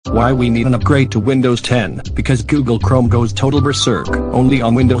Why we need an upgrade to Windows 10? Because Google Chrome goes total berserk, only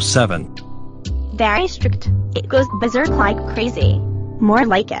on Windows 7. Very strict. It goes berserk like crazy. More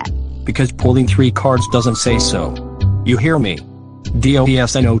like it. Because pulling 3 cards doesn't say so. You hear me?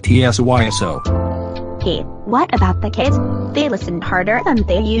 DOESNOTSYSO. Hey, what about the kids? They listened harder than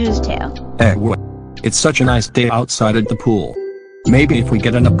they used to. What? It's such a nice day outside at the pool. Maybe if we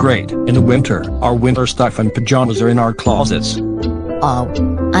get an upgrade in the winter, our winter stuff and pajamas are in our closets. Oh,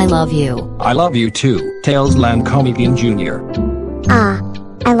 I love you. I love you too, Tails Land Comedian Jr.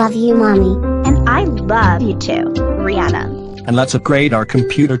 I love you, Mommy. And I love you too, Rihanna. And let's upgrade our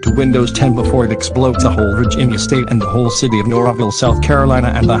computer to Windows 10 before it explodes the whole Virginia state and the whole city of Norville, South Carolina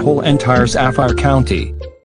and the whole entire Sapphire County.